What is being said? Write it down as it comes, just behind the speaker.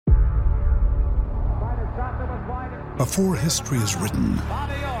Before history is written,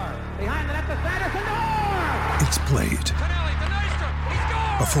 it's played.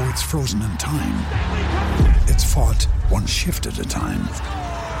 Before it's frozen in time, it's fought one shift at a time.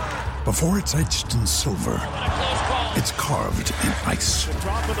 Before it's etched in silver, it's carved in ice.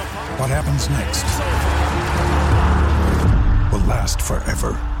 What happens next will last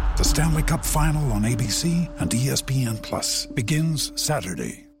forever. The Stanley Cup Final on ABC and ESPN Plus begins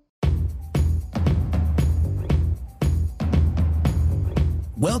Saturday.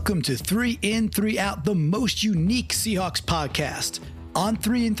 Welcome to 3 In, 3 Out, the most unique Seahawks podcast. On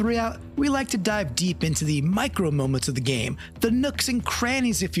 3 In, 3 Out, we like to dive deep into the micro moments of the game, the nooks and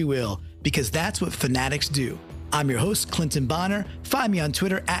crannies, if you will, because that's what fanatics do. I'm your host, Clinton Bonner. Find me on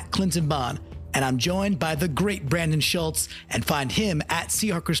Twitter at Clinton Bon. And I'm joined by the great Brandon Schultz, and find him at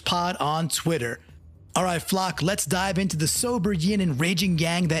SeahawkersPod on Twitter. All right, Flock, let's dive into the sober yin and raging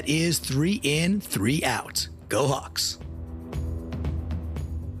yang that is 3 In, 3 Out. Go Hawks.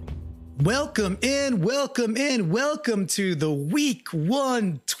 Welcome in, welcome to the Week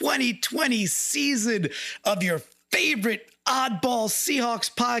 1 2020 season of your favorite oddball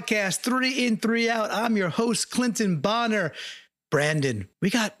Seahawks podcast, 3 In, 3 Out. I'm your host, Clinton Bonner. Brandon, we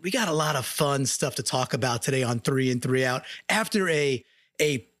got a lot of fun stuff to talk about today on 3 In, 3 Out. After a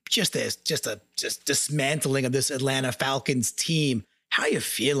dismantling of this Atlanta Falcons team, how you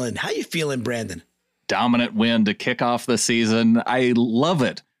feeling? How you feeling, Brandon? Dominant win to kick off the season. I love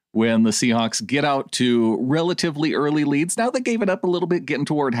it when the Seahawks get out to relatively early leads. Now they gave it up a little bit getting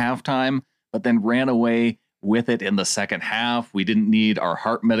toward halftime, but then ran away with it in the second half. We didn't need our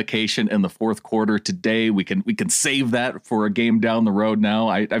heart medication in the fourth quarter today. We can save that for a game down the road now.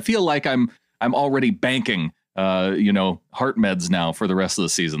 I feel like I'm already banking heart meds now for the rest of the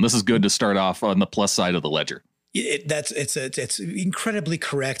season. This is good to start off on the plus side of the ledger. It's incredibly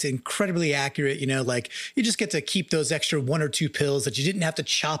correct, incredibly accurate. You know, like you just get to keep those extra 1 or 2 pills that you didn't have to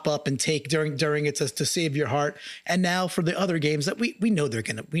chop up and take during it to save your heart. And now for the other games that we know they're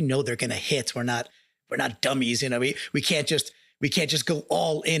gonna hit. We're not dummies. You know, we can't just go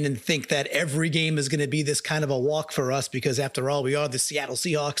all in and think that every game is going to be this kind of a walk for us, because after all, we are the Seattle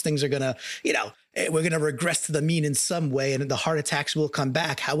Seahawks. Things are going to, we're going to regress to the mean in some way, and the heart attacks will come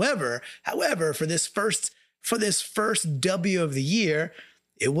back. However, for this first W of the year,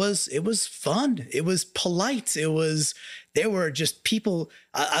 it was fun. It was polite. There were just people.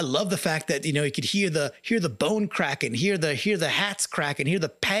 I love the fact that, you could hear the bone cracking, hear the hats cracking, hear the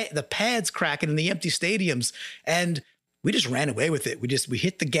pads cracking in the empty stadiums. And we just ran away with it. We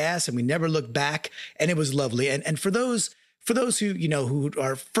hit the gas and we never looked back. And it was lovely. And for those who, who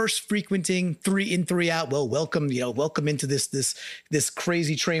are first frequenting 3 In, 3 Out, well, welcome into this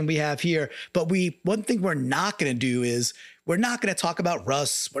crazy train we have here. But one thing we're not going to do is we're not going to talk about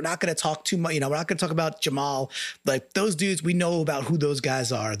Russ. We're not going to talk too much. We're not going to talk about Jamal. Like those dudes, we know about who those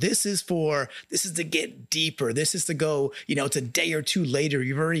guys are. This is to get deeper. This is to go, it's a day or two later.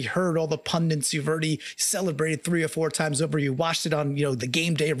 You've already heard all the pundits. You've already celebrated 3 or 4 times over. You watched it on, the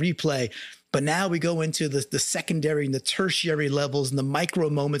game day replay. But now we go into the secondary and the tertiary levels and the micro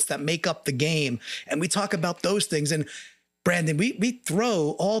moments that make up the game. And we talk about those things. And Brandon, we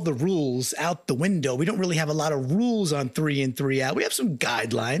throw all the rules out the window. We don't really have a lot of rules on 3 In, 3 Out. We have some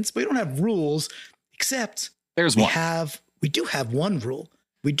guidelines, but we don't have rules, except there's one. We do have one rule.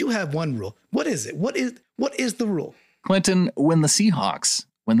 We do have one rule. What is it? What is the rule? Clinton, when the Seahawks,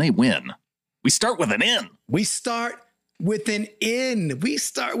 when they win, we start with an in. We start with an in. We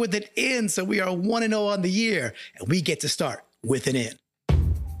start with an in. So we are 1-0 on the year, and we get to start with an in.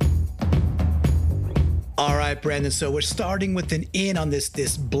 All right, Brandon. So we're starting with an in on this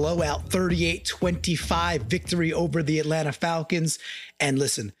blowout 38-25 victory over the Atlanta Falcons. And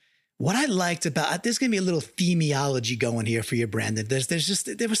listen, what I liked about there's going to be a little themiology going here for you, Brandon.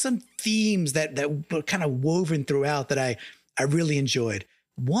 There were some themes that were kind of woven throughout that I really enjoyed.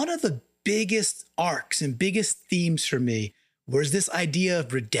 One of the biggest arcs and biggest themes for me was this idea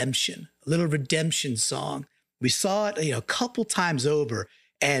of redemption, a little redemption song. We saw it, a couple times over.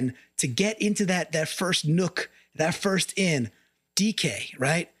 And to get into that first nook, that first in, DK,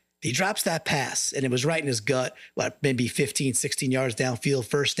 right? He drops that pass and it was right in his gut, maybe 15, 16 yards downfield,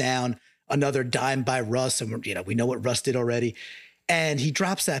 first down, another dime by Russ. And we know what Russ did already. And he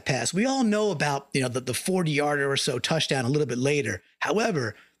drops that pass. We all know about, the 40-yarder or so touchdown a little bit later.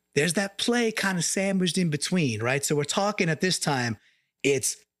 However, there's that play kind of sandwiched in between, right? So we're talking at this time,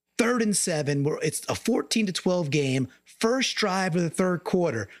 it's 3rd and 7. It's a 14-12 game. First drive of the third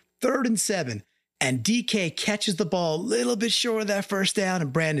quarter, 3rd and 7. And DK catches the ball a little bit short of that first down.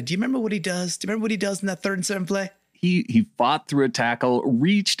 And Brandon, do you remember what he does? Do you remember what he does in that 3rd and 7 play? he fought through a tackle,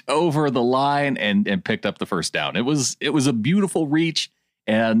 reached over the line and picked up the first down. It was a beautiful reach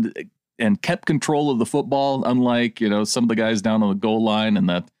and kept control of the football, unlike, some of the guys down on the goal line. And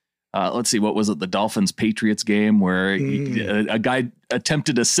that, let's see, what was it? The Dolphins Patriots game where a guy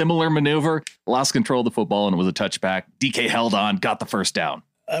attempted a similar maneuver, lost control of the football, and it was a touchback. DK held on, got the first down.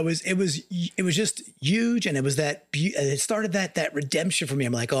 It was just huge. And it was it started that redemption for me.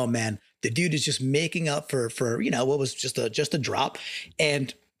 I'm like, oh man, the dude is just making up for, what was just a drop.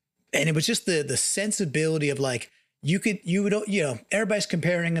 And it was just the sensibility of like, everybody's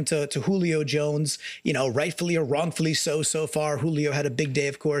comparing him to Julio Jones, rightfully or wrongfully so far. Julio had a big day,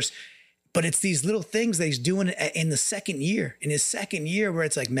 of course, but it's these little things that he's doing in his second year where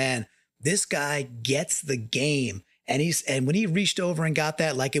it's like, man, this guy gets the game. And when he reached over and got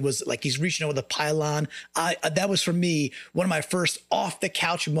that, like it was like he's reaching over the pylon, that was for me one of my first off the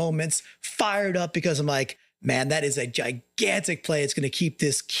couch moments, fired up because I'm like, man, that is a gigantic play. It's going to keep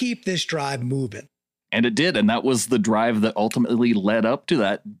this drive moving. And it did. And that was the drive that ultimately led up to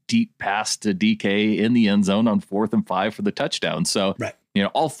that deep pass to DK in the end zone on 4th and 5 for the touchdown. So, right.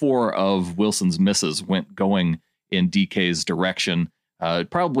 All 4 of Wilson's misses went going in DK's direction.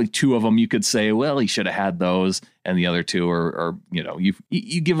 Probably 2 of them you could say, well, he should have had those. And the other 2 are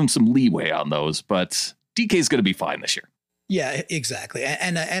you give him some leeway on those. But DK's going to be fine this year. Yeah, exactly.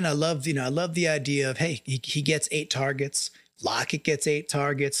 And I love, I love the idea of, hey, he gets 8 targets. Lockett gets 8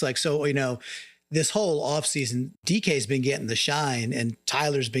 targets. Like, so, this whole offseason, DK's been getting the shine and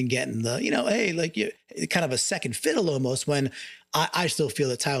Tyler's been getting the, hey, like kind of a second fiddle almost, when I still feel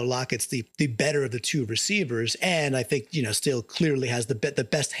that Tyler Lockett's the better of the 2 receivers. And I think, still clearly has the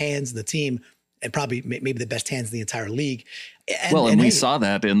best hands in the team and probably maybe the best hands in the entire league. And we saw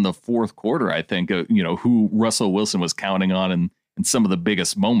that in the 4th quarter, I think, who Russell Wilson was counting on in some of the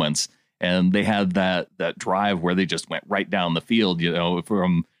biggest moments. And they had that drive where they just went right down the field,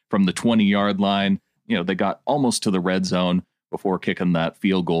 from the 20-yard line. They got almost to the red zone before kicking that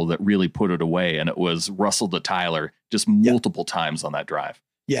field goal that really put it away. And it was Russell to Tyler just multiple times on that drive.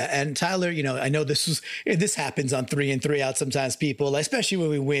 Yeah. And Tyler, I know this happens on 3 and 3 out sometimes, people, especially when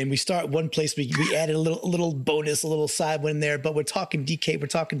we win. We start one place, we added a little bonus, a little side win there, but we're talking DK, we're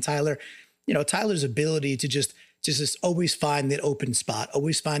talking Tyler. Tyler's ability to just always find that open spot,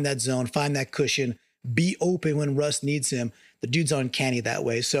 always find that zone, find that cushion, be open when Russ needs him. The dude's uncanny that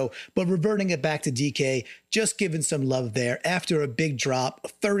way. So, but reverting it back to DK, just giving some love there after a big drop, a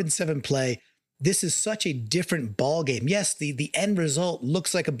 3rd and 7 play. This is such a different ball game. Yes, the end result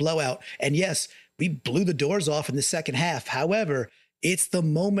looks like a blowout. And yes, we blew the doors off in the second half. However, it's the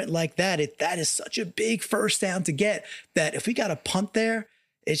moment like that. That is such a big first down to get that if we got a punt there,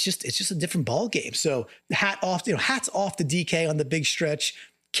 it's just a different ball game. So hats off to DK on the big stretch,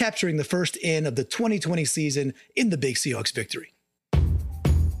 capturing the first in of the 2020 season in the big Seahawks victory.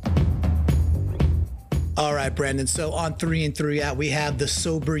 All right, Brandon. So on 3 and 3 out, we have the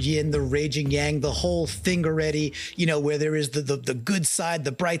sober yin, the raging yang, the whole thing already, where there is the good side,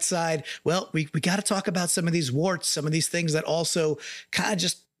 the bright side. Well, we got to talk about some of these warts, some of these things that also kind of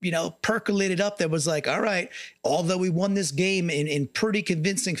just, percolated up. That was like, all right, although we won this game in pretty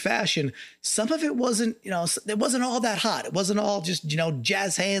convincing fashion, some of it wasn't, it wasn't all that hot. It wasn't all just,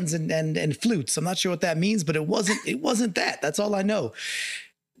 jazz hands and flutes. I'm not sure what that means, but it wasn't that. That's all I know.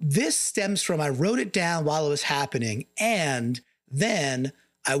 This stems from, I wrote it down while it was happening, and then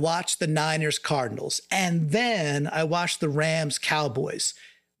I watched the Niners Cardinals, and then I watched the Rams Cowboys.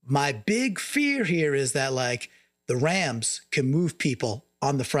 My big fear here is that the Rams can move people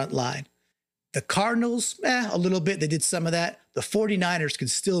on the front line. The Cardinals, a little bit. They did some of that. The 49ers can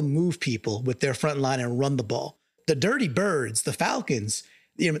still move people with their front line and run the ball. The Dirty Birds, the Falcons,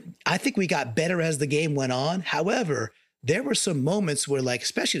 I think we got better as the game went on. However, there were some moments where,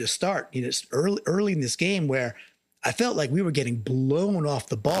 especially to start, early in this game, where I felt like we were getting blown off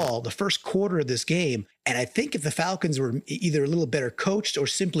the ball the first quarter of this game. And I think if the Falcons were either a little better coached or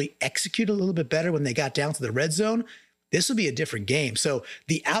simply executed a little bit better when they got down to the red zone, this will be a different game. So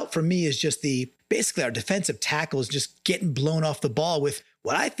the out for me is just basically our defensive tackles just getting blown off the ball with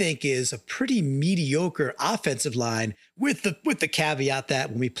what I think is a pretty mediocre offensive line, with the caveat that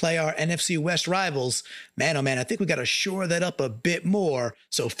when we play our NFC West rivals, man, oh man, I think we got to shore that up a bit more.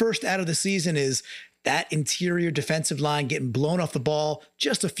 So first out of the season is that interior defensive line getting blown off the ball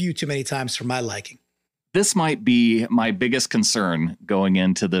just a few too many times for my liking. This might be my biggest concern going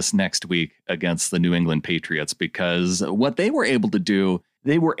into this next week against the New England Patriots, because what they were able to do,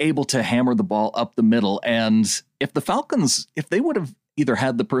 they were able to hammer the ball up the middle. And if the Falcons, if they would have either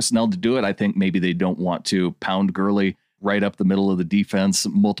had the personnel to do it, I think maybe they don't want to pound Gurley right up the middle of the defense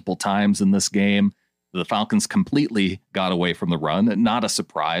multiple times in this game. The Falcons completely got away from the run. Not a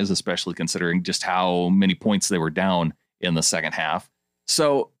surprise, especially considering just how many points they were down in the second half.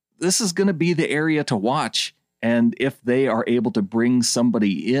 So this is going to be the area to watch. And if they are able to bring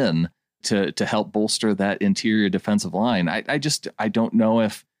somebody in to help bolster that interior defensive line, I don't know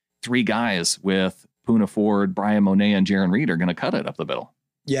if three guys with Poona Ford, Brian Monet, and Jarran Reed are going to cut it up the middle.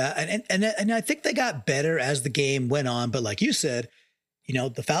 Yeah, and I think they got better as the game went on. But like you said,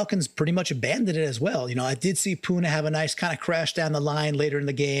 the Falcons pretty much abandoned it as well. I did see Poona have a nice kind of crash down the line later in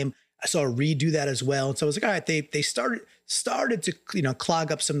the game. I saw Reed do that as well. And so I was like, all right, they started to,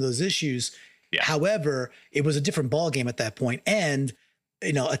 clog up some of those issues. Yeah. However, it was a different ball game at that point. And,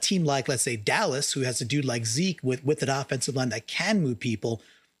 a team like, let's say, Dallas, who has a dude like Zeke with an offensive line that can move people,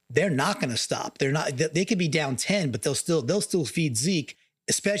 they're not going to stop. They could be down 10, but they'll still feed Zeke,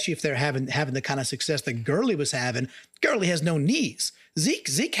 especially if they're having the kind of success that Gurley was having. Gurley has no knees.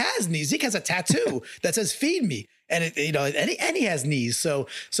 Zeke has knees. Zeke has a tattoo that says "feed me," and he has knees. So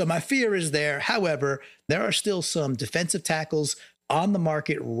my fear is there. However, there are still some defensive tackles on the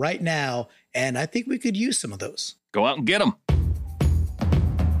market right now, and I think we could use some of those. Go out and get them.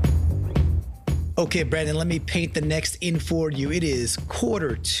 Okay, Brandon, let me paint the next in for you. It is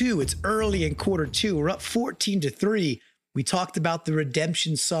quarter two. It's early in quarter two. We're up 14-3. We talked about the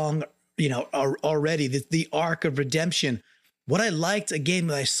redemption song, already, the arc of redemption. What I liked, again,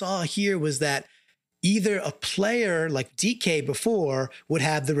 what I saw here was that either a player like DK before would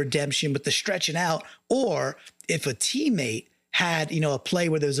have the redemption with the stretching out, or if a teammate had, a play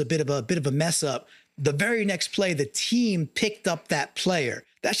where there was a bit of a mess up, the very next play, the team picked up that player.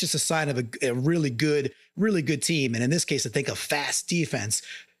 That's just a sign of a really good team. And in this case, I think a fast defense.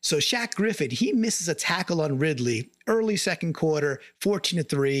 So Shaq Griffin, he misses a tackle on Ridley early second quarter,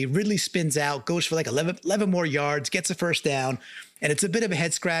 14-3. Ridley spins out, goes for like 11 more yards, gets a first down. And it's a bit of a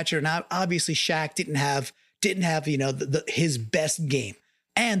head scratcher. And obviously Shaq didn't have his best game.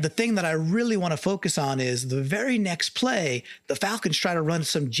 And the thing that I really want to focus on is the very next play, the Falcons try to run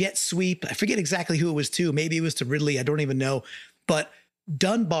some jet sweep. I forget exactly who it was to. Maybe it was to Ridley. I don't even know. But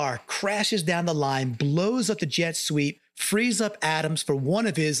Dunbar crashes down the line, blows up the jet sweep, frees up Adams for one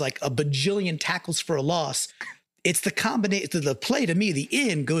of his like a bajillion tackles for a loss. It's the combination, the play to me, the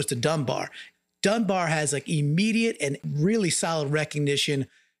in goes to Dunbar. Dunbar has like immediate and really solid recognition,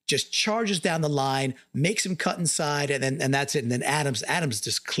 just charges down the line, makes him cut inside, and that's it. And then Adams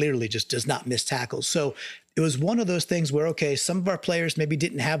just clearly just does not miss tackles. So it was one of those things where, okay, some of our players maybe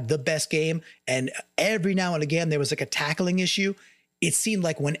didn't have the best game, and every now and again there was like a tackling issue. It seemed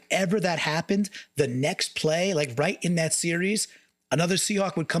like whenever that happened, the next play, like right in that series, another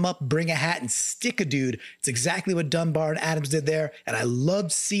Seahawk would come up, bring a hat, and stick a dude. It's exactly what Dunbar and Adams did there. And I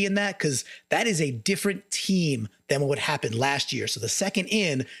loved seeing that because that is a different team than what happened last year. So the second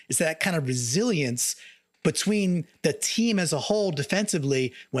in is that kind of resilience between the team as a whole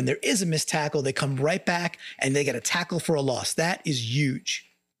defensively. When there is a missed tackle, they come right back and they get a tackle for a loss. That is huge.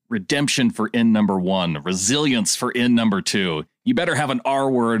 Redemption for in number one, resilience for in number two. You better have an R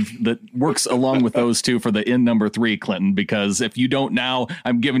word that works along with those two for the in number three, Clinton, because if you don't now,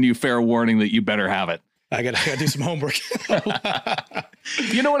 I'm giving you fair warning that you better have it. I gotta do some homework.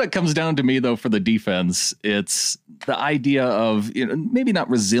 You know what it comes down to me, though, for the defense? It's the idea of, maybe not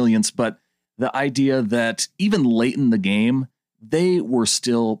resilience, but the idea that even late in the game, they were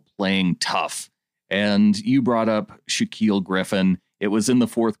still playing tough. And you brought up Shaquille Griffin. It was in the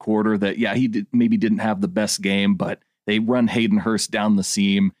fourth quarter that, he didn't have the best game, but they run Hayden Hurst down the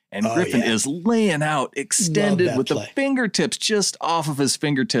seam, and Griffin is laying out extended with the fingertips just off of his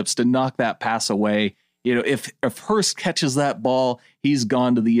fingertips to knock that pass away. If Hurst catches that ball, he's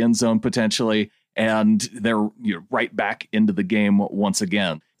gone to the end zone potentially, and they're right back into the game once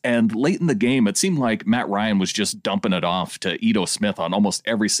again. And late in the game, it seemed like Matt Ryan was just dumping it off to Ito Smith on almost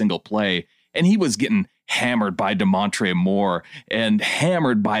every single play, and he was getting hammered by Demontre Moore and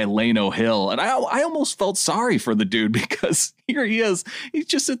hammered by Lano Hill. And I almost felt sorry for the dude because here he is. He's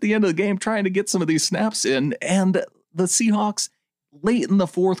just at the end of the game trying to get some of these snaps in. And the Seahawks late in the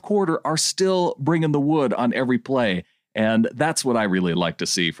fourth quarter are still bringing the wood on every play. And that's what I really like to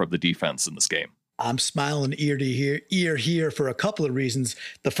see from the defense in this game. I'm smiling ear to ear here for a couple of reasons.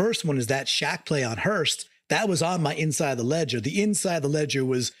 The first one is that Shaq play on Hurst. That was on my inside the ledger. The inside the ledger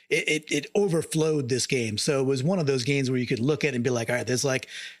was, it overflowed this game. So it was one of those games where you could look at it and be like, all right, there's like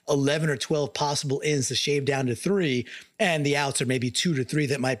 11 or 12 possible ins to shave down to 3. And the outs are maybe 2 to 3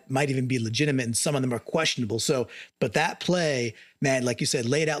 that might even be legitimate. And some of them are questionable. So, but that play, man, like you said,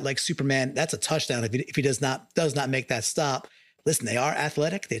 laid out like Superman, that's a touchdown if he does not make that stop. Listen, they are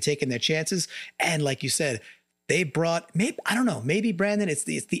athletic. They're taking their chances. And like you said, they brought, maybe, I don't know, maybe Brandon, it's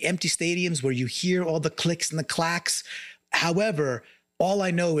the empty stadiums where you hear all the clicks and the clacks. However, all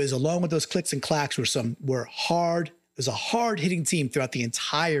I know is along with those clicks and clacks were hard. It was a hard hitting team throughout the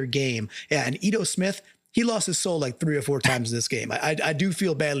entire game. Yeah. And Ito Smith, he lost his soul like 3 or 4 times in this game. I do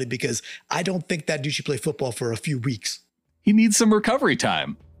feel badly because I don't think that dude should play football for a few weeks. He needs some recovery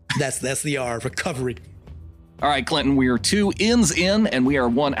time. That's the R, recovery. All right, Clinton, we are 2 ins in and we are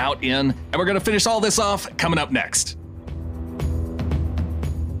 1 out in, and we're going to finish all this off coming up next.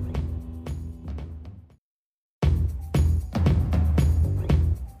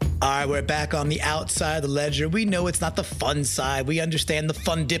 All right, we're back on the outside of the ledger. We know it's not the fun side. We understand the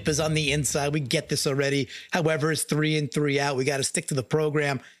fun dip is on the inside. We get this already. However, it's 3 in, 3 out. We got to stick to the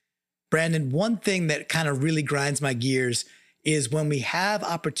program. Brandon, one thing that kind of really grinds my gears is when we have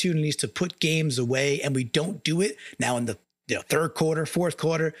opportunities to put games away and we don't do it. Now in the third quarter, fourth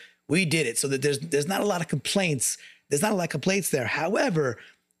quarter, we did it. So that there's not a lot of complaints. There's not a lot of complaints there. However,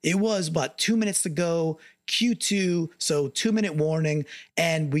 it was about 2 minutes to go, Q2, so 2-minute warning,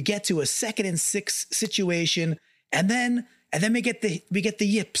 and we get to a 2nd and 6 situation, and then we get the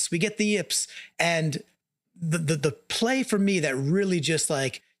yips, and the play for me that really just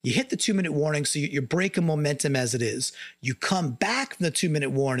like, you hit the 2-minute warning, so you're breaking momentum as it is. You come back from the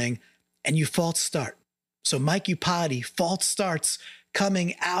 2-minute warning, and you false start. So Mike Iupati false starts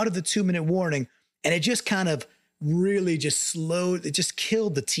coming out of the 2-minute warning, and it just kind of really just slowed. It just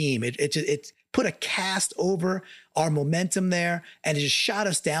killed the team. It put a cast over our momentum there, and it just shot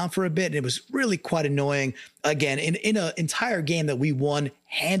us down for a bit. And it was really quite annoying. Again, in an entire game that we won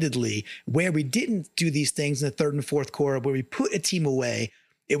handedly, where we didn't do these things in the 3rd and 4th quarter, where we put a team away,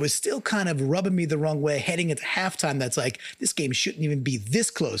 it was still kind of rubbing me the wrong way heading into halftime. That's like, this game shouldn't even be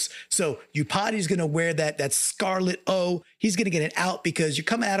this close. So Iupati's going to wear that scarlet O. He's going to get it out because you're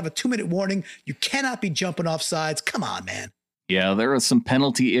coming out of a 2-minute warning. You cannot be jumping off sides. Come on, man. Yeah, there are some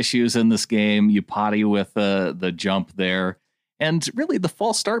penalty issues in this game. Iupati with the jump there. And really the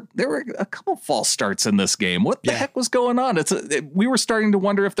false start, there were a couple false starts in this game. What the heck was going on? We were starting to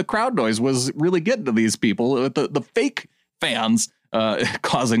wonder if the crowd noise was really getting to these people, the fake fans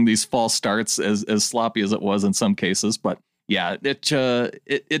causing these false starts, as sloppy as it was in some cases. But yeah, it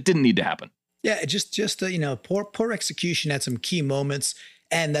didn't need to happen. Yeah, it just poor execution at some key moments.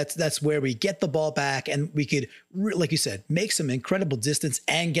 And that's where we get the ball back and we could, like you said, make some incredible distance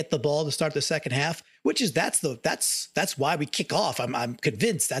and get the ball to start the second half, which is that's why we kick off. I'm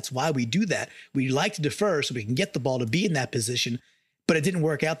convinced that's why we do that. We like to defer so we can get the ball to be in that position, but it didn't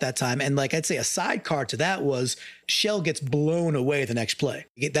work out that time. And like I'd say a sidecar to that was Shell gets blown away the next play.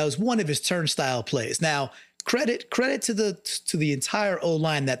 That was one of his turnstile plays. Now, credit to the entire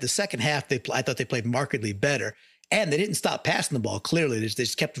O-line that the second half I thought they played markedly better. And they didn't stop passing the ball. Clearly, they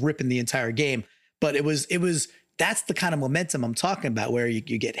just kept ripping the entire game. But that's the kind of momentum I'm talking about, where you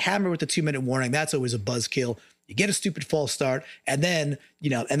get hammered with the 2-minute warning. That's always a buzzkill. You get a stupid false start, and then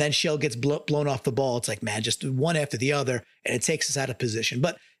Shell gets blown off the ball. It's like, man, just one after the other, and it takes us out of position.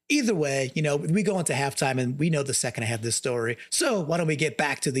 But either way, we go into halftime, and we know the second half of this story. So why don't we get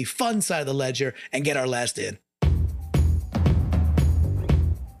back to the fun side of the ledger and get our last in?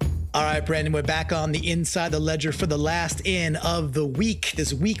 All right, Brandon, we're back on the inside the ledger for the last in of the week.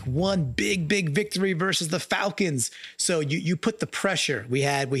 This week 1 big victory versus the Falcons. So you put the pressure. We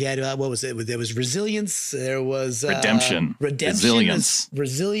had what was it? There was resilience. There was redemption,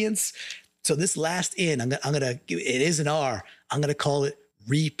 resilience. So this last in, it is an R. I'm gonna call it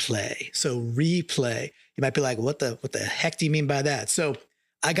replay. So replay. You might be like, what the heck do you mean by that? So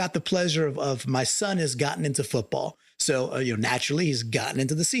I got the pleasure of my son has gotten into football. So, naturally, he's gotten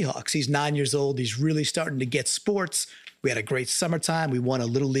into the Seahawks. He's 9 years old. He's really starting to get sports. We had a great summertime. We won a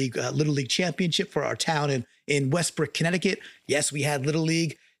Little League championship for our town in Westbrook, Connecticut. Yes, we had Little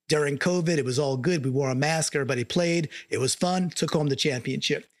League during COVID. It was all good. We wore a mask. Everybody played. It was fun. Took home the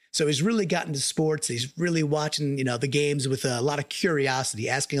championship. So he's really gotten into sports. He's really watching, the games with a lot of curiosity,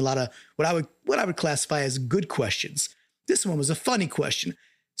 asking a lot of what I would classify as good questions. This one was a funny question.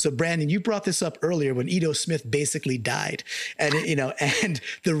 So Brandon, you brought this up earlier when Ito Smith basically died. And, and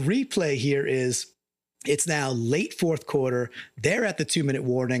the replay here is, it's now late fourth quarter. They're at the 2-minute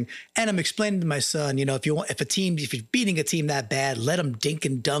warning. And I'm explaining to my son, if you're beating a team that bad, let them dink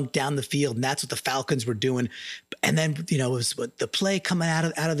and dunk down the field. And that's what the Falcons were doing. And then, it was the play coming out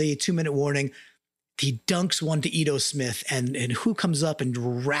of the 2-minute warning. He dunks one to Ito Smith, and who comes up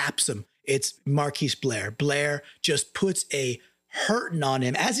and wraps him? It's Marquise Blair. Blair just puts a hurting on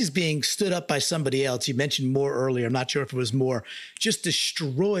him as he's being stood up by somebody else. You mentioned Moore earlier. I'm not sure if it was Moore. Just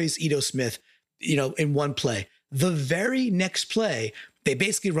destroys Ito Smith, in one play. The very next play, they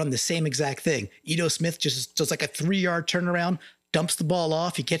basically run the same exact thing. Ito Smith just does like a 3-yard turnaround, dumps the ball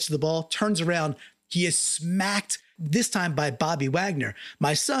off. He catches the ball, turns around. He is smacked this time by Bobby Wagner.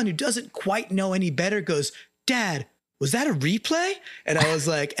 My son, who doesn't quite know any better, goes, "Dad, was that a replay?" And I was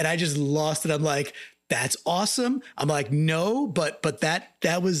like, and I just lost it. I'm like, that's awesome. I'm like, no, but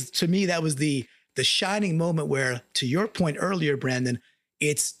that was, to me, that was the shining moment where, to your point earlier, Brandon,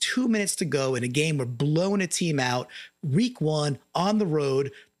 it's 2 minutes to go in a game. We're blowing a team out. Week 1 on the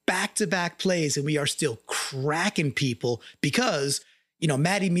road, back-to-back plays, and we are still cracking people because,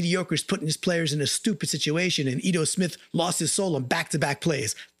 Matty Mediocre is putting his players in a stupid situation, and Ito Smith lost his soul on back-to-back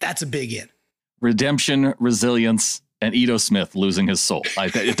plays. That's a big in. Redemption, resilience, and Ito Smith losing his soul.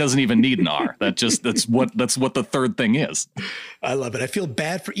 It doesn't even need an R. That's what the third thing is. I love it. I feel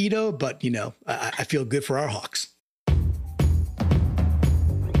bad for Ito, but I feel good for our Hawks.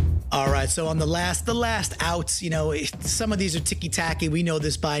 All right, so on the last outs, some of these are ticky-tacky. We know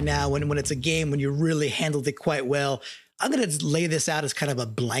this by now. When it's a game when you really handled it quite well, I'm going to lay this out as kind of a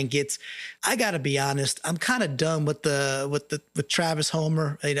blanket. I got to be honest. I'm kind of done with Travis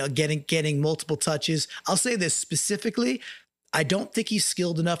Homer, getting multiple touches. I'll say this specifically. I don't think he's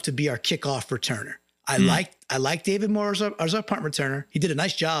skilled enough to be our kickoff returner. I like David Moore as our punt returner. He did a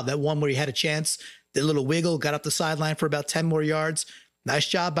nice job. That one where he had a chance, did a little wiggle, got up the sideline for about 10 more yards. Nice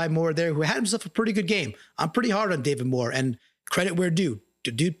job by Moore there, who had himself a pretty good game. I'm pretty hard on David Moore, and credit where due.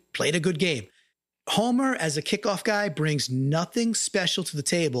 The dude played a good game. Homer, as a kickoff guy, brings nothing special to the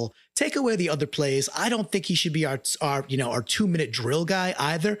table. Take away the other plays. I don't think he should be our 2-minute drill guy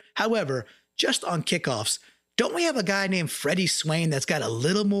either. However, just on kickoffs, don't we have a guy named Freddie Swain that's got a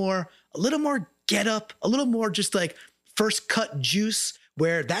little more get up, a little more just like first cut juice,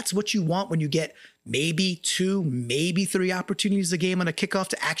 where that's what you want when you get maybe 2, maybe 3 opportunities a game on a kickoff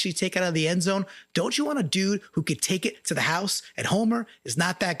to actually take out of the end zone? Don't you want a dude who could take it to the house? And Homer is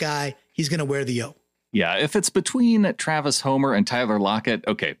not that guy. He's going to wear the O. Yeah, if it's between Travis Homer and Tyler Lockett,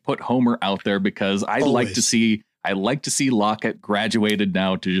 okay, put Homer out there, because I like to see Lockett graduated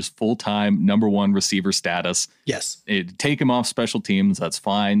now to just full-time number 1 receiver status. Yes. Take him off special teams. That's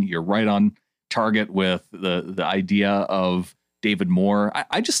fine. You're right on target with the idea of David Moore.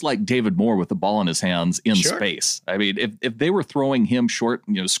 I just like David Moore with the ball in his hands in space. I mean, if they were throwing him short,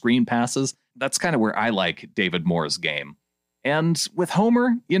 screen passes, that's kind of where I like David Moore's game. And with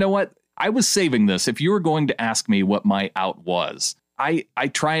Homer, you know what? I was saving this. If you were going to ask me what my out was, I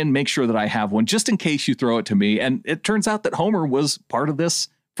try and make sure that I have one just in case you throw it to me. And it turns out that Homer was part of this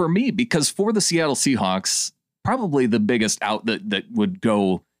for me, because for the Seattle Seahawks, probably the biggest out that would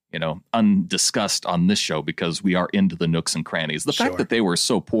go, undiscussed on this show, because we are into the nooks and crannies. The fact that they were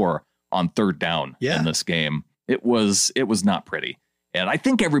so poor on third down in this game, it was not pretty. And I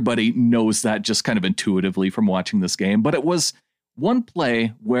think everybody knows that just kind of intuitively from watching this game. But it was one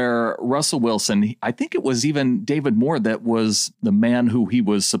play where Russell Wilson, I think it was even David Moore that was the man who he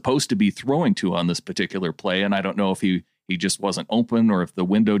was supposed to be throwing to on this particular play. And I don't know if he just wasn't open or if the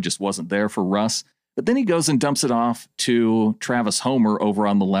window just wasn't there for Russ. But then he goes and dumps it off to Travis Homer over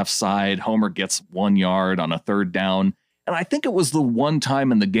on the left side. Homer gets 1 yard on a third down. And I think it was the one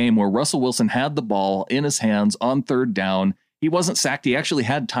time in the game where Russell Wilson had the ball in his hands on third down. He wasn't sacked. He actually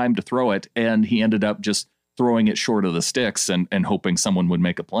had time to throw it, and he ended up just throwing it short of the sticks and hoping someone would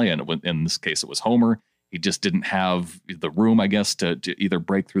make a play. And in this case, it was Homer. He just didn't have the room, I guess, to either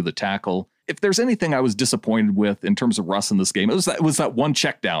break through the tackle. If there's anything I was disappointed with in terms of Russ in this game, it was that one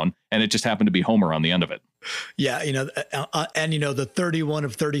check down, and it just happened to be Homer on the end of it. Yeah, the 31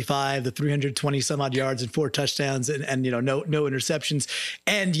 of 35, the 320 some odd yards and 4 touchdowns and no interceptions.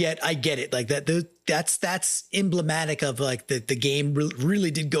 And yet I get it. Like that's emblematic of like the game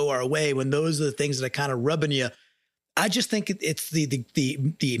really did go our way when those are the things that are kind of rubbing you. I just think it's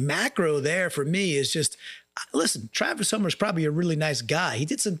the macro there for me is just, listen, Travis Homer is probably a really nice guy. He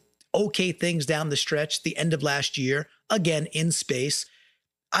did some okay things down the stretch, the end of last year, again, in space.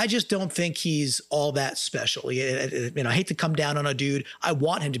 I just don't think he's all that special. I hate to come down on a dude. I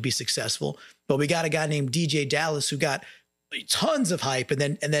want him to be successful, but we got a guy named DJ Dallas who got tons of hype and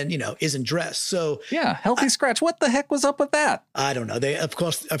then isn't dressed. So yeah, healthy scratch. What the heck was up with that? I don't know. They of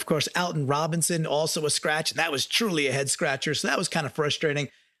course Alton Robinson also a scratch, and that was truly a head scratcher. So that was kind of frustrating.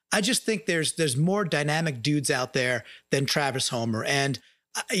 I just think there's more dynamic dudes out there than Travis Homer. And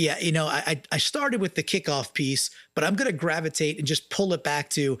I started with the kickoff piece, but I'm going to gravitate and just pull it back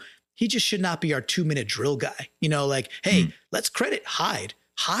to, he just should not be our 2-minute drill guy. Hey, let's credit Hyde.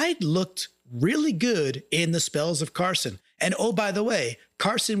 Hyde looked really good in the spells of Carson. And oh, by the way,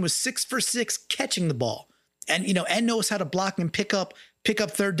 Carson was 6 for 6 catching the ball and knows how to block and pick up pick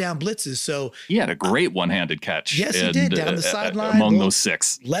up third down blitzes. So he had a great one-handed catch. Yes, he did, down the sideline among those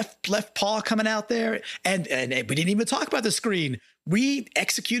 6. Left paw coming out there, and we didn't even talk about the screen. We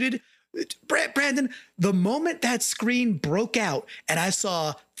executed. Brandon, the moment that screen broke out and I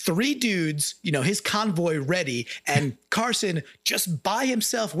saw 3 dudes, his convoy ready, and Carson just by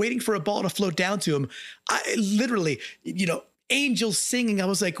himself waiting for a ball to float down to him, I literally, angels singing. I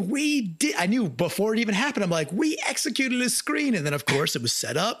was like, I knew before it even happened. I'm like, we executed a screen. And then of course it was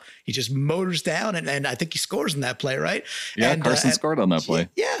set up. He just motors down and I think he scores in that play, right? Yeah. And, Carson scored on that play.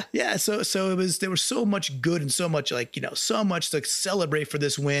 Yeah. So there was so much good and so much so much to celebrate for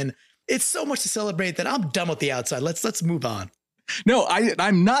this win. It's so much to celebrate that I'm done with the outside. Let's move on. No,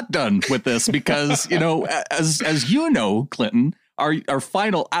 I'm not done with this because, as you know, Clinton, our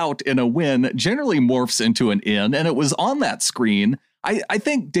final out in a win generally morphs into an in, and it was on that screen. I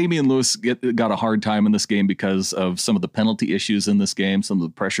think Damian Lewis got a hard time in this game because of some of the penalty issues in this game, some of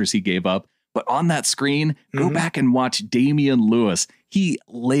the pressures he gave up. But on that screen, go back and watch Damian Lewis. He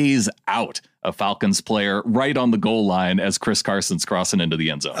lays out a Falcons player right on the goal line as Chris Carson's crossing into the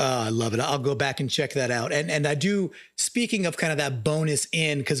end zone. I love it. I'll go back and check that out. And I do, speaking of kind of that bonus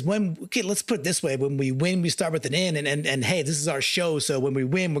in, because let's put it this way. When we win, we start with an in, and hey, this is our show. So when we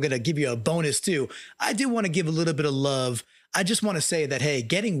win, we're going to give you a bonus too. I do want to give a little bit of love. I just want to say that, hey,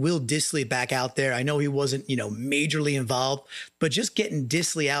 getting Will Dissly back out there, I know he wasn't, majorly involved, but just getting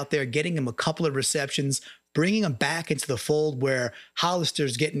Dissly out there, getting him a couple of receptions, bringing him back into the fold where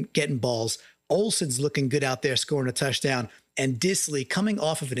Hollister's getting balls. Olsen's looking good out there, scoring a touchdown. And Dissly coming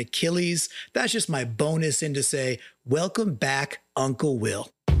off of an Achilles. That's just my bonus in to say, welcome back, Uncle Will.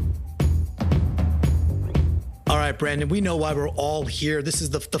 All right, Brandon, we know why we're all here. This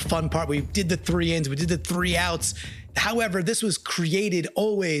is the fun part. We did the 3 ins, we did the 3 outs. However, this was created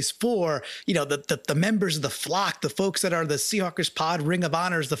always for, the members of the flock, the folks that are the Seahawkers Pod Ring of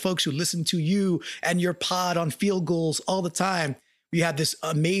Honors, the folks who listen to you and your pod on field goals all the time. We have this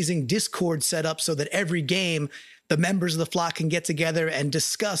amazing Discord set up so that every game, the members of the flock can get together and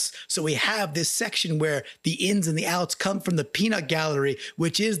discuss. So we have this section where the ins and the outs come from the peanut gallery,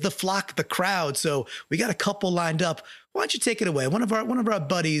 which is the flock, the crowd. So we got a couple lined up. Why don't you take it away? One of our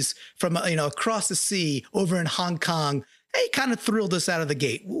buddies from across the sea over in Hong Kong, hey, kind of thrilled us out of the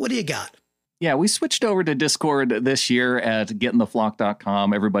gate. What do you got? Yeah, we switched over to Discord this year at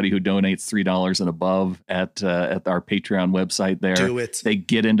gettingtheflock.com. Everybody who donates $3 and above at our Patreon website there, do it. They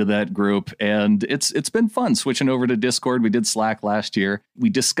get into that group, and it's been fun switching over to Discord. We did Slack last year. We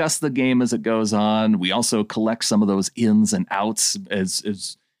discuss the game as it goes on. We also collect some of those ins and outs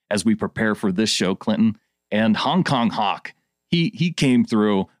as we prepare for this show, Clinton. And Hong Kong Hawk, he came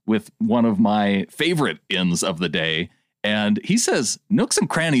through with one of my favorite ins of the day. And he says, nooks and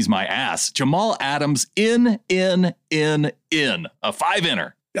crannies, my ass. Jamal Adams in. A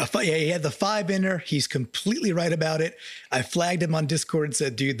 5-inner. Yeah, he had the 5-inner. He's completely right about it. I flagged him on Discord and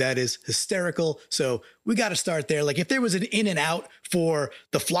said, dude, that is hysterical. So we got to start there. Like if there was an in and out for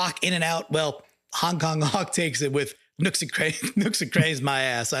the flock in and out, well, Hong Kong Hawk takes it with nooks and crannies, my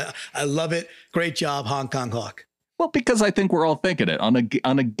ass. I love it. Great job, Hong Kong Hawk. Well, because I think we're all thinking it on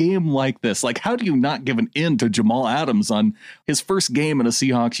a game like this. Like, how do you not give an in to Jamal Adams on his first game in a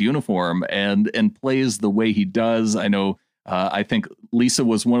Seahawks uniform and plays the way he does? I know. I think Lisa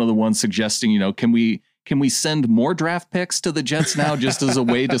was one of the ones suggesting, can we send more draft picks to the Jets now just as a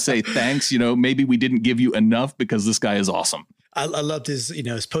way to say thanks? Maybe we didn't give you enough because this guy is awesome. I loved his,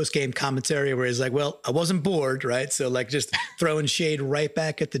 his post-game commentary where he's like, well, I wasn't bored, right? So like just throwing shade right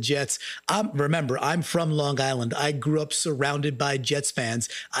back at the Jets. Remember, I'm from Long Island. I grew up surrounded by Jets fans.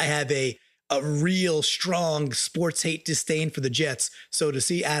 I have a real strong sports hate disdain for the Jets. So to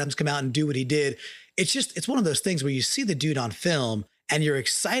see Adams come out and do what he did, it's one of those things where you see the dude on film and you're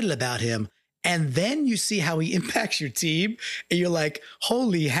excited about him. And then you see how he impacts your team and you're like,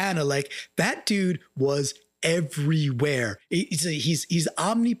 holy Hannah, like that dude was everywhere. He's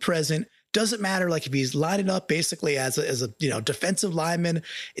omnipresent. Doesn't matter like if he's lining up basically as a defensive lineman.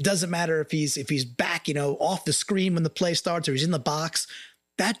 It doesn't matter if he's back off the screen when the play starts or he's in the box.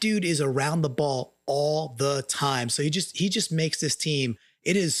 That dude is around the ball all the time. So he just makes this team.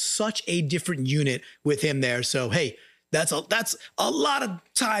 It is such a different unit with him there. So hey, that's a lot of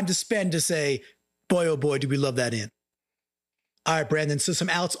time to spend to say, boy oh boy, do we love that in. All right, Brandon. So some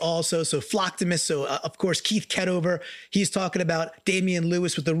outs also. So Flocktimus. So of course, Keith Ketover, he's talking about Damian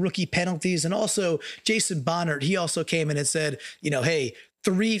Lewis with the rookie penalties. And also Jason Bonnert, he also came in and said, hey,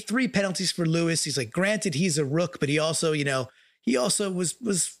 three penalties for Lewis. He's like, granted, he's a rook, but he also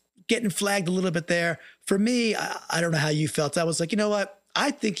was getting flagged a little bit there. For me, I don't know how you felt. I was like, you know what? I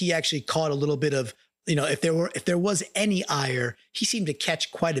think he actually caught a little bit of If there was any ire, he seemed to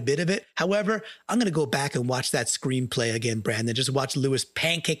catch quite a bit of it. However, I'm going to go back and watch that screenplay again, Brandon. Just watch Lewis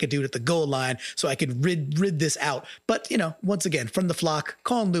pancake a dude at the goal line so I could rid this out. But, once again, from the flock,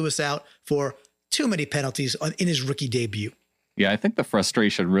 calling Lewis out for too many penalties in his rookie debut. Yeah, I think the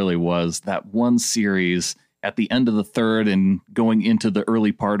frustration really was that one series at the end of the third and going into the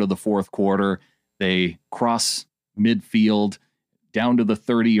early part of the fourth quarter, they cross midfield down to the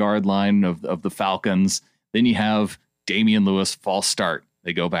 30-yard line of the Falcons. Then you have Damian Lewis false start.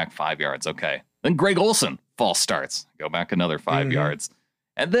 They go back 5 yards. Okay. Then Greg Olsen false starts. Go back another 5 yards.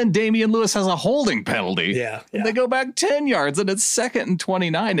 And then Damian Lewis has a holding penalty. Yeah. And they go back 10 yards and it's 2nd and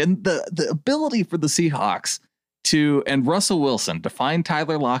 29. And the ability for the Seahawks and Russell Wilson to find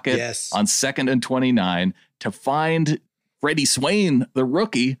Tyler Lockett on 2nd and 29, to find Freddie Swain, the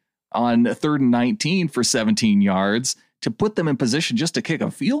rookie, on 3rd and 19 for 17 yards, to put them in position just to kick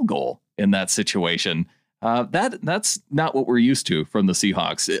a field goal in that situation. That's not what we're used to from the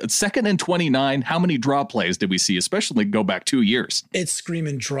Seahawks. 2nd and 29. How many draw plays did we see, especially go back 2 years? It's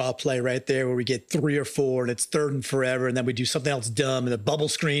screaming draw play right there where we get 3 or 4 and it's 3rd and forever. And then we do something else dumb and a bubble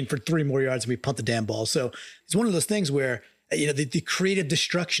screen for 3 more yards and we punt the damn ball. So it's one of those things where, the creative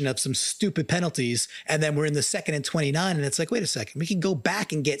destruction of some stupid penalties. And then we're in the 2nd and 29. And it's like, wait a second, we can go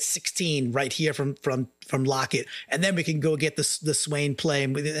back and get 16 right here from Lockett. And then we can go get the Swain play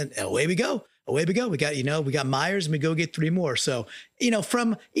and away we go. Away we go. We got Myers and we go get 3 more. So,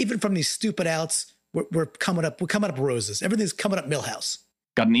 from these stupid outs, we're coming up roses. Everything's coming up Millhouse.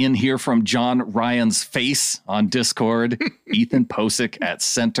 Got an in here from John Ryan's face on Discord. Ethan Posick at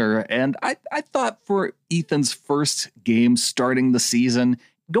center. And I thought for Ethan's first game starting the season,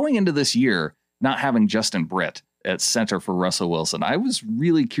 going into this year, not having Justin Britt at center for Russell Wilson, I was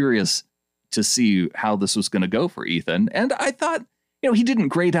really curious to see how this was going to go for Ethan. And I thought, he didn't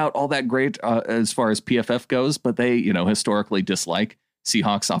grade out all that great as far as PFF goes, but they, historically dislike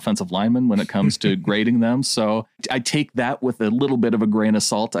Seahawks offensive linemen when it comes to grading them. So I take that with a little bit of a grain of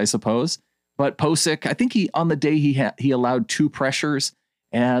salt, I suppose. But Posick, I think on the day he allowed 2 pressures.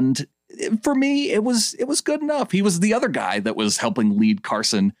 And for me, it was good enough. He was the other guy that was helping lead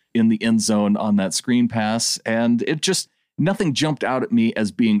Carson in the end zone on that screen pass. And nothing jumped out at me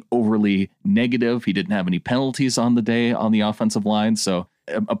as being overly negative. He didn't have any penalties on the day on the offensive line. So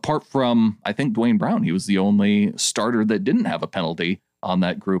apart from, I think, Dwayne Brown, he was the only starter that didn't have a penalty on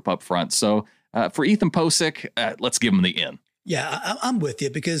that group up front. So for Ethan Posick, let's give him the in. Yeah, I'm with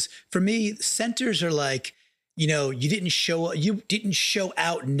you, because for me, centers are like, you didn't show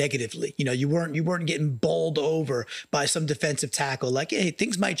out negatively. You weren't getting bowled over by some defensive tackle. Like, hey,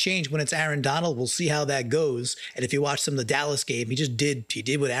 things might change when it's Aaron Donald. We'll see how that goes. And if you watch some of the Dallas game, he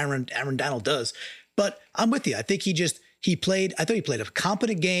did what Aaron Donald does. But I'm with you. I think he played a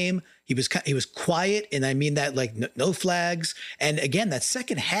competent game. He was quiet. And I mean that, like, no flags. And again, that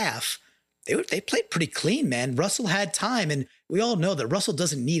second half, they played pretty clean, man. Russell had time. And we all know that Russell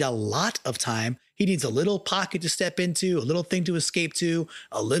doesn't need a lot of time. He needs a little pocket to step into, a little thing to escape to,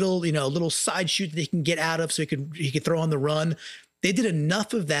 a little side shoot that he can get out of so he could throw on the run. They did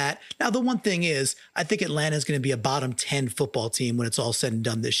enough of that. Now, the one thing is, I think Atlanta is going to be a bottom 10 football team when it's all said and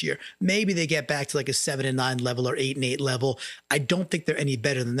done this year. Maybe they get back to like a 7-9 level or 8-8 level. I don't think they're any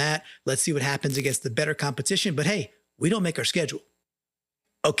better than that. Let's see what happens against the better competition. But hey, we don't make our schedule.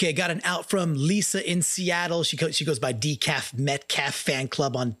 Okay, got an out from Lisa in Seattle. She goes by Decaf Metcalf Fan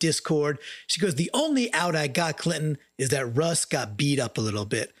Club on Discord. She goes, the only out I got, Clinton, is that Russ got beat up a little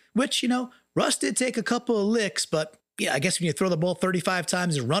bit, which, Russ did take a couple of licks, but yeah, I guess when you throw the ball 35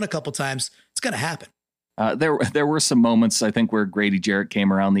 times and run a couple times, it's going to happen. There were some moments, I think, where Grady Jarrett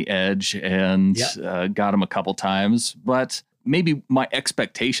came around the edge and got him a couple times, but maybe my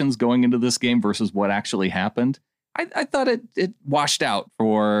expectations going into this game versus what actually happened, I thought it washed out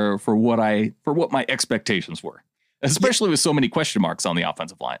for what my expectations were, especially with so many question marks on the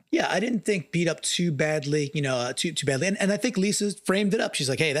offensive line. Yeah, I didn't think beat up too badly, too badly. And I think Lisa framed it up. She's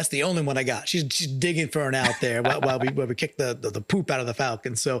like, hey, that's the only one I got. She's digging for an out there while we kick the poop out of the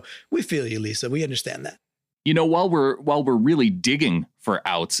Falcons. So we feel you, Lisa. We understand that. While we're really digging for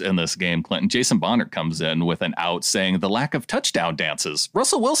outs in this game, Clinton, Jason Bonner comes in with an out saying the lack of touchdown dances.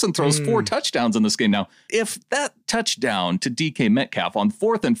 Russell Wilson throws 4 touchdowns in this game. Now, if that touchdown to DK Metcalf on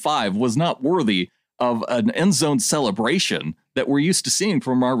 4th and 5 was not worthy of an end zone celebration that we're used to seeing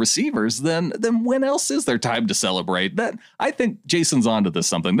from our receivers, then when else is there time to celebrate? That, I think Jason's onto this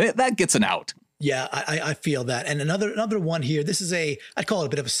something. That gets an out. Yeah, I feel that. And another one here. This is I'd call it a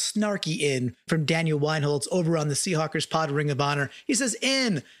bit of a snarky in from Daniel Weinholtz over on the Seahawkers Pod Ring of Honor. He says,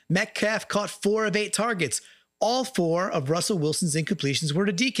 Metcalf caught 4 of 8 targets. All 4 of Russell Wilson's incompletions were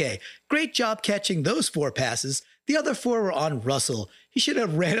to DK. Great job catching those 4 passes. The other 4 were on Russell. He should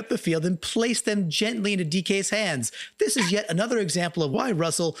have ran up the field and placed them gently into DK's hands. This is yet another example of why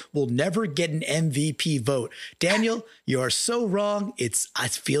Russell will never get an MVP vote. Daniel, you're so wrong. I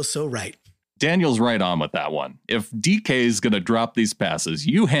feel so right. Daniel's right on with that one. If DK is going to drop these passes,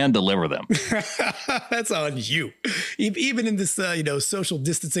 you hand deliver them. That's on you. Even in this, social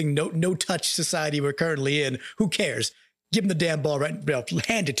distancing, no touch society we're currently in, who cares? Give him the damn ball right.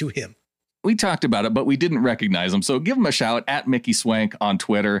 Hand it to him. We talked about it, but we didn't recognize him. So give him a shout at Mickey Swank on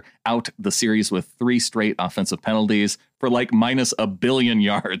Twitter. Out the series with 3 straight offensive penalties for like minus a billion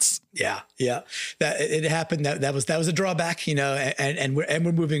yards. Yeah. That it happened. That was a drawback, and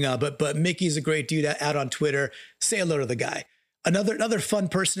we're moving on. But Mickey's a great dude out on Twitter. Say hello to the guy. Another fun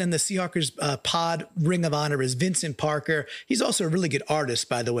person in the Seahawkers pod Ring of Honor is Vincent Parker. He's also a really good artist,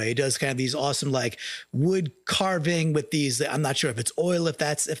 by the way. He does kind of these awesome like wood carving with these. I'm not sure if it's oil, if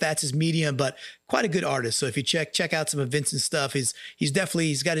that's his medium, but quite a good artist. So if you check out some of Vincent's stuff, he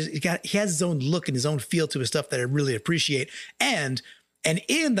has his own look and his own feel to his stuff that I really appreciate. And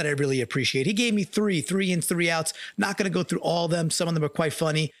in that I really appreciate. He gave me 3 ins, 3 outs. Not going to go through all of them. Some of them are quite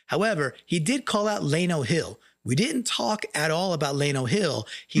funny. However, he did call out Lano Hill. We didn't talk at all about Lano Hill.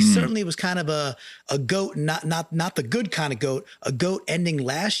 He certainly was kind of a goat, not the good kind of goat, a goat ending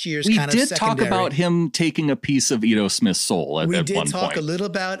last year's kind of secondary. We did talk about him taking a piece of Ito Smith's soul at one point. We did talk a little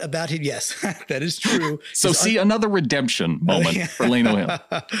about him. Yes, that is true. So another redemption moment for Lano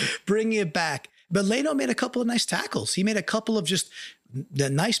Hill. Bringing it back. But Lano made a couple of nice tackles. He made a couple of just the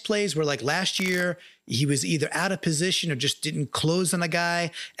nice plays where like last year he was either out of position or just didn't close on a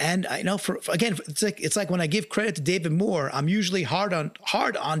guy. And I know it's like when I give credit to David Moore, I'm usually hard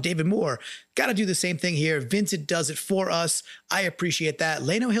on David Moore. Got to do the same thing here. Vincent does it for us. I appreciate that.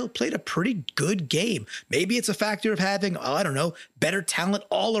 Lano Hill played a pretty good game. Maybe it's a factor of having, better talent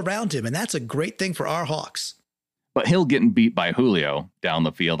all around him. And that's a great thing for our Hawks. But Hill getting beat by Julio down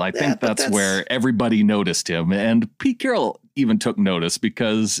the field, I think that's where everybody noticed him. And Pete Carroll even took notice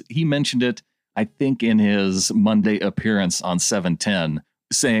because he mentioned it, I think, in his Monday appearance on 710,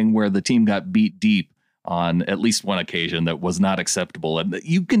 saying where the team got beat deep on at least one occasion that was not acceptable. And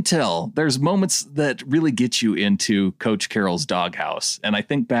you can tell there's moments that really get you into Coach Carroll's doghouse. And I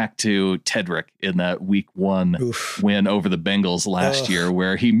think back to Tedrick in that week 1 win over the Bengals last year,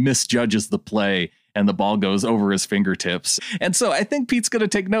 where he misjudges the play and the ball goes over his fingertips. And so I think Pete's going to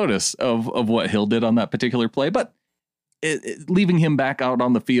take notice of what Hill did on that particular play. But leaving him back out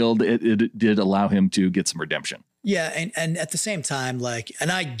on the field, it did allow him to get some redemption. Yeah, and at the same time,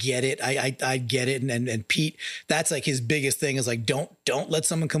 and I get it, I get it, and Pete, that's like his biggest thing is like don't let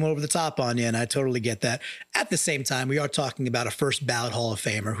someone come over the top on you, and I totally get that. At the same time, we are talking about a first ballot Hall of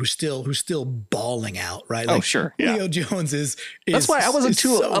Famer who's still balling out, right? Like, sure, yeah. Julio Jones is that's why I wasn't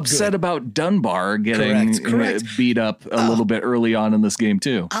too upset about Dunbar getting beat up a little bit early on in this game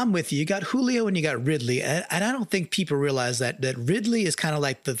too. I'm with you. You got Julio and you got Ridley, and I don't think people realize that Ridley is kind of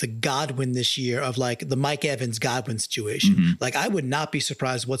like the Godwin this year of like the Mike Evans Godwin situation. Mm-hmm. Like I would not be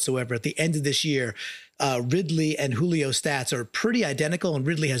surprised whatsoever at the end of this year, Ridley and Julio stats are pretty identical, and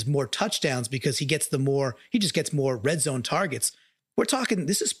Ridley has more touchdowns because he just gets more red zone targets. We're talking,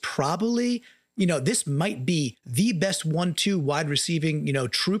 this is probably, this might be the best 1-2 wide receiving,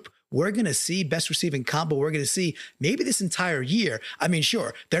 troop we're going to see, best receiving combo we're going to see maybe this entire year. I mean,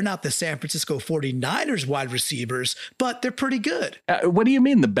 sure, they're not the San Francisco 49ers wide receivers, but they're pretty good. What do you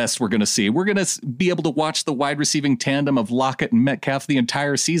mean the best we're going to see? We're going to be able to watch the wide receiving tandem of Lockett and Metcalf the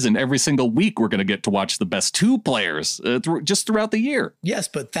entire season. Every single week, we're going to get to watch the best 2 players just throughout the year. Yes,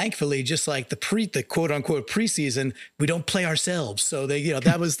 but thankfully, just like the quote unquote preseason, we don't play ourselves. So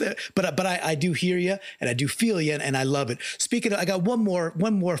that was the, but I do hear you and I do feel you and I love it. Speaking of, I got one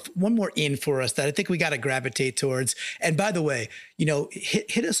more in for us that I think we got to gravitate towards. And by the way,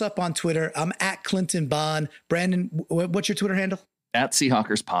 hit us up on Twitter. I'm at Clinton Bond. Brandon, what's your Twitter handle? At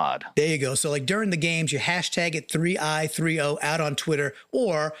Seahawkers Pod. There you go. So like during the games, you hashtag it 3i30 out on Twitter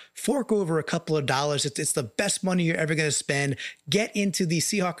or fork over a couple of dollars. It's the best money you're ever going to spend. Get into the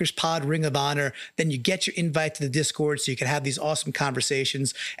Seahawkers Pod Ring of Honor. Then you get your invite to the Discord so you can have these awesome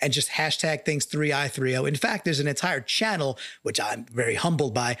conversations and just hashtag things 3i30. In fact, there's an entire channel, which I'm very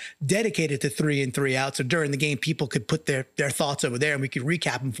humbled by, dedicated to 3 in 3 out. So during the game, people could put their thoughts over there and we could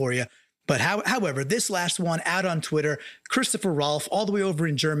recap them for you. But however, this last one out on Twitter, Christopher Rolf, all the way over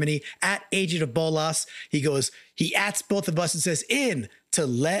in Germany, at Agent of Bolas, he ats both of us and says, in to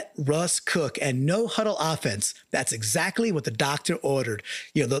let Russ cook and no huddle offense. That's exactly what the doctor ordered.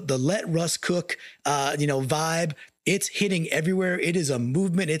 The let Russ cook, vibe. It's hitting everywhere. It is a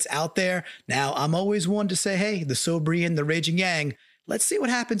movement. It's out there. Now, I'm always one to say, hey, the Sobrian, the Raging Yang, let's see what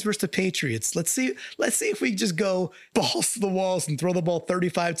happens versus the Patriots. Let's see if we just go balls to the walls and throw the ball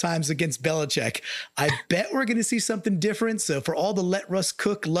 35 times against Belichick. I bet we're going to see something different. So for all the let Russ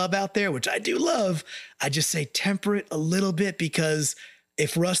cook love out there, which I do love, I just say temper it a little bit, because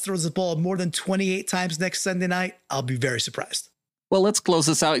if Russ throws the ball more than 28 times next Sunday night, I'll be very surprised. Well, let's close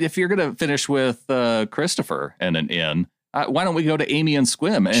this out. If you're going to finish with Christopher and an in, why don't we go to Amy and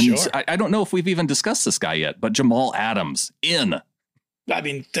Squim? And sure. I don't know if we've even discussed this guy yet, but Jamal Adams in. I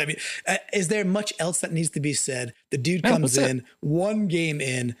mean, is there much else that needs to be said? The dude comes in, one game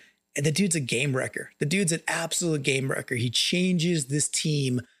in, and the dude's a game wrecker. The dude's an absolute game wrecker. He changes this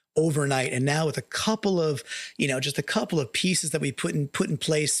team overnight. And now with a couple of pieces that we put in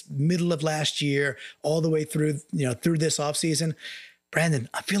place middle of last year, all the way through this offseason, Brandon,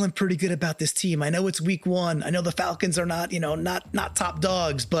 I'm feeling pretty good about this team. I know it's week 1. I know the Falcons are not top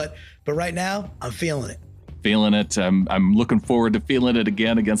dogs, but right now I'm feeling it. Feeling it. I'm looking forward to feeling it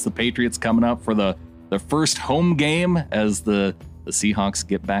again against the Patriots coming up for the first home game as the Seahawks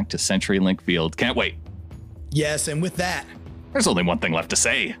get back to CenturyLink Field. Can't wait. Yes, and with that, there's only one thing left to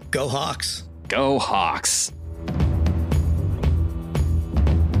say. Go Hawks. Go Hawks.